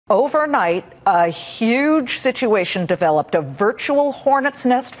Overnight, a huge situation developed. A virtual hornet's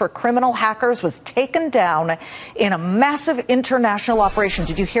nest for criminal hackers was taken down in a massive international operation.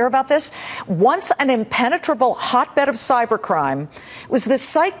 Did you hear about this? Once an impenetrable hotbed of cybercrime, was this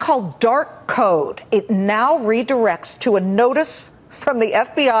site called Dark Code. It now redirects to a notice from the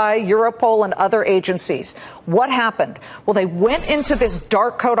FBI, Europol, and other agencies. What happened? Well, they went into this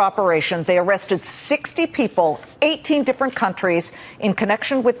dark code operation. They arrested 60 people, 18 different countries, in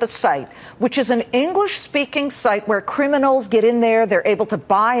connection with the site, which is an English-speaking site where criminals get in there. They're able to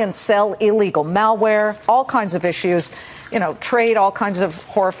buy and sell illegal malware, all kinds of issues, trade all kinds of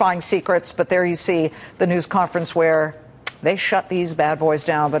horrifying secrets. But there you see the news conference where they shut these bad boys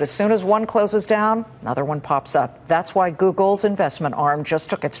down. But as soon as one closes down, another one pops up. That's why Google's investment arm just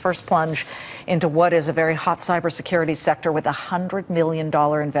took its first plunge into what is a very hot cybersecurity sector with a $100 million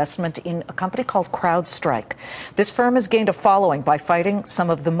investment in a company called CrowdStrike. This firm has gained a following by fighting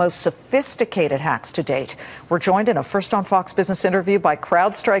some of the most sophisticated hacks to date. We're joined in a First on Fox Business interview by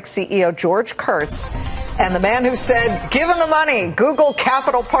CrowdStrike CEO George Kurtz and the man who said, give him the money, Google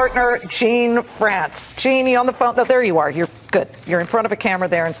capital partner Gene Frantz. Gene, you on the phone? Oh, there you are. You're good. You're in front of a camera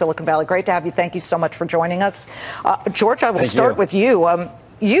there in Silicon Valley. Great to have you. Thank you so much for joining us. George, I will start with you.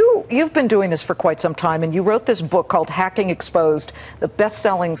 You've been doing this for quite some time, and you wrote this book called Hacking Exposed, the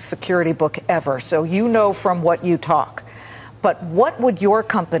best-selling security book ever. So you know from what you talk. But what would your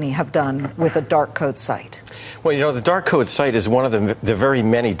company have done with a dark code site? Well, the dark code site is one of the very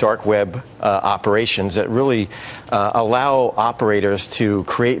many dark web operations that really allow operators to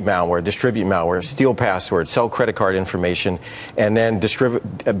create malware, distribute malware, steal passwords, sell credit card information, and then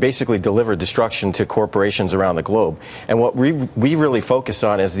basically deliver destruction to corporations around the globe. And what we really focus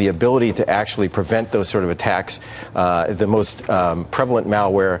on is the ability to actually prevent those sort of attacks, the most prevalent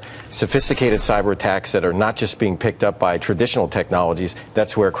malware, sophisticated cyber attacks that are not just being picked up by traditional technologies.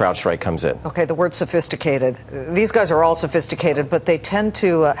 That's where CrowdStrike comes in. Okay, the word sophisticated. These guys are all sophisticated, but they tend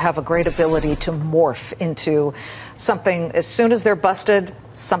to have a great ability to morph into something. As soon as they're busted,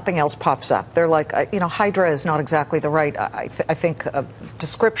 something else pops up. They're like, Hydra is not exactly the right, I think,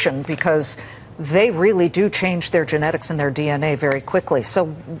 description, because they really do change their genetics and their DNA very quickly.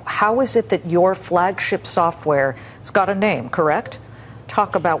 So how is it that your flagship software has got a name, correct?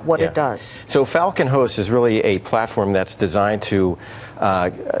 Talk about what it does. So Falcon Host is really a platform that's designed to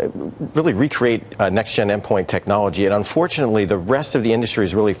really recreate next-gen endpoint technology. And unfortunately, the rest of the industry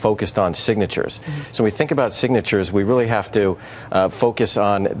is really focused on signatures. So when we think about signatures, we really have to focus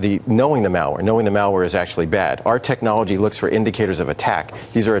on knowing the malware. Knowing the malware is actually bad. Our technology looks for indicators of attack.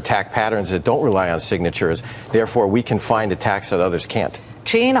 These are attack patterns that don't rely on signatures. Therefore, we can find attacks that others can't.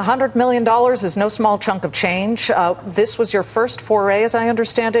 Gene, $100 million is no small chunk of change. This was your first foray, as I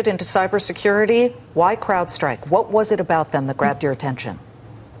understand it, into cybersecurity. Why CrowdStrike? What was it about them that grabbed your attention?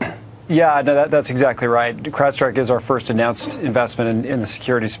 Yeah, no, that's exactly right. CrowdStrike is our first announced investment in the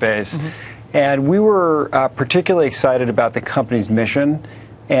security space. And we were particularly excited about the company's mission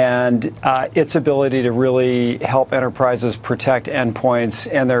and its ability to really help enterprises protect endpoints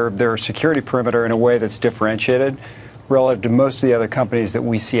and their security perimeter in a way that's differentiated relative to most of the other companies that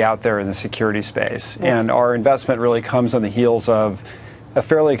we see out there in the security space. And our investment really comes on the heels of a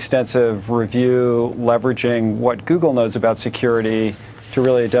fairly extensive review leveraging what Google knows about security to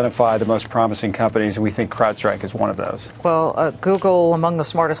really identify the most promising companies, and we think CrowdStrike is one of those. Well, Google, among the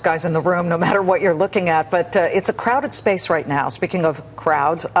smartest guys in the room, no matter what you're looking at, but it's a crowded space right now. Speaking of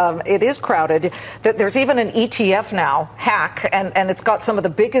crowds, it is crowded. There's even an ETF now, Hack, and it's got some of the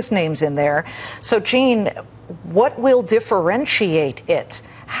biggest names in there. So, Gene, what will differentiate it?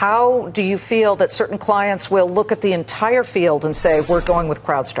 How do you feel that certain clients will look at the entire field and say, we're going with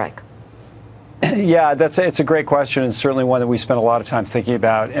CrowdStrike? Yeah, it's a great question, and certainly one that we spent a lot of time thinking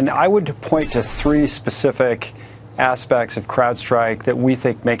about. And I would point to three specific aspects of CrowdStrike that we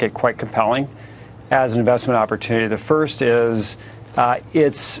think make it quite compelling as an investment opportunity. The first is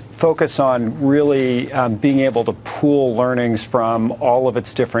its focus on really being able to pool learnings from all of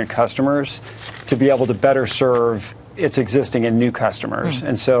its different customers to be able to better serve its existing and new customers.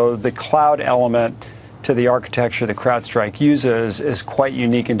 And so the cloud element to the architecture that CrowdStrike uses is quite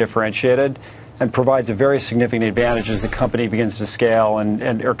unique and differentiated, and provides a very significant advantage as the company begins to scale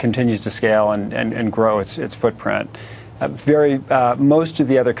or continues to scale and grow its footprint. Most of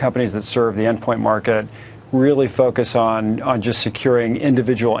the other companies that serve the endpoint market really focus on just securing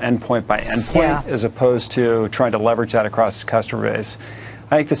individual endpoint by endpoint, as opposed to trying to leverage that across the customer base.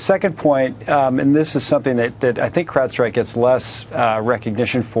 I think the second point, and this is something that I think CrowdStrike gets less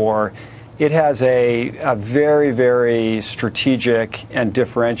recognition for, it has a very, very strategic and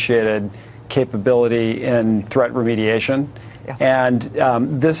differentiated capability in threat remediation. Yeah. And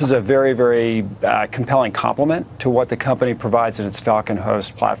this is a very, very compelling complement to what the company provides in its Falcon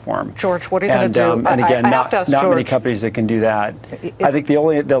Host platform. George, what are you going to do? And again, not many George. companies that can do that. I think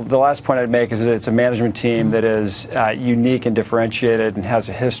the last point I'd make is that it's a management team that is unique and differentiated and has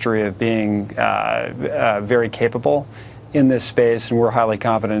a history of being very capable in this space, and we're highly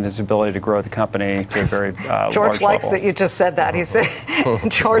confident in his ability to grow the company to a very large George likes level. that you just said that. He said,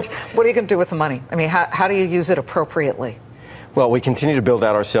 George, what are you going to do with the money? I mean, how do you use it appropriately? Well, we continue to build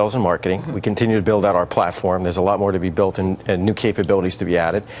out our sales and marketing. We continue to build out our platform. There's a lot more to be built and new capabilities to be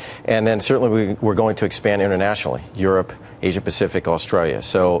added. And then certainly we're going to expand internationally, Europe, Asia Pacific, Australia.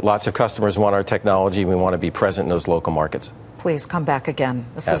 So lots of customers want our technology. We want to be present in those local markets. Please come back again.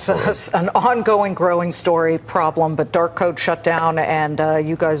 This Absolutely. is an ongoing, growing story problem, but dark code shut down, and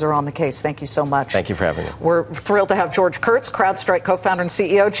you guys are on the case. Thank you so much. Thank you for having me. We're thrilled to have George Kurtz, CrowdStrike co-founder and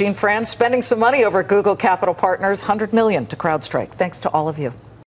CEO, Gene Frantz, spending some money over at Google Capital Partners, $100 million to CrowdStrike. Thanks to all of you.